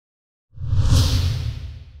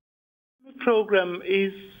program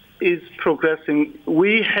is progressing.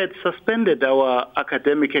 We had suspended our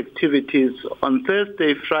academic activities on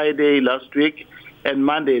Thursday, Friday last week, and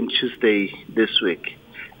Monday and Tuesday this week.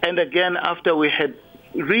 And again, after we had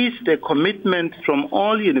reached a commitment from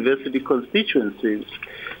all university constituencies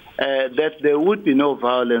that there would be no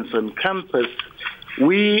violence on campus,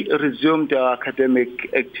 we resumed our academic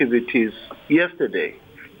activities yesterday.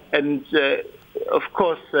 And of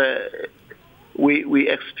course, we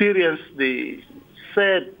experienced the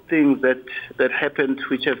sad things that happened,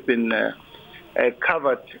 which have been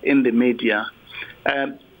covered in the media.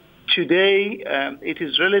 Today, it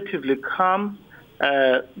is relatively calm,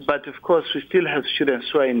 but of course, we still have students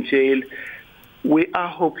who are in jail. We are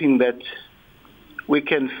hoping that we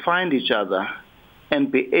can find each other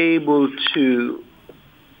and be able to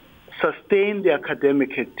sustain the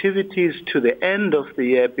academic activities to the end of the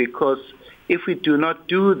year, because if we do not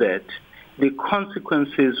do that, the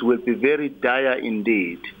consequences will be very dire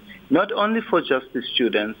indeed, not only for just the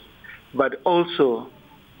students, but also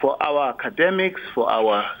for our academics, for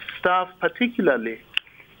our staff, particularly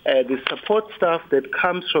the support staff that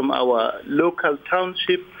comes from our local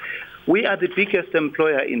township. We are the biggest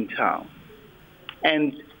employer in town.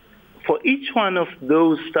 And for each one of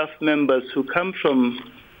those staff members who come from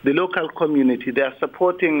the local community, they are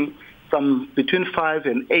supporting between 5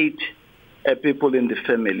 and 8 people in the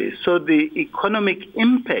family. So the economic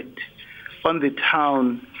impact on the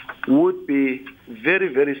town would be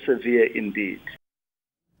very, very severe indeed.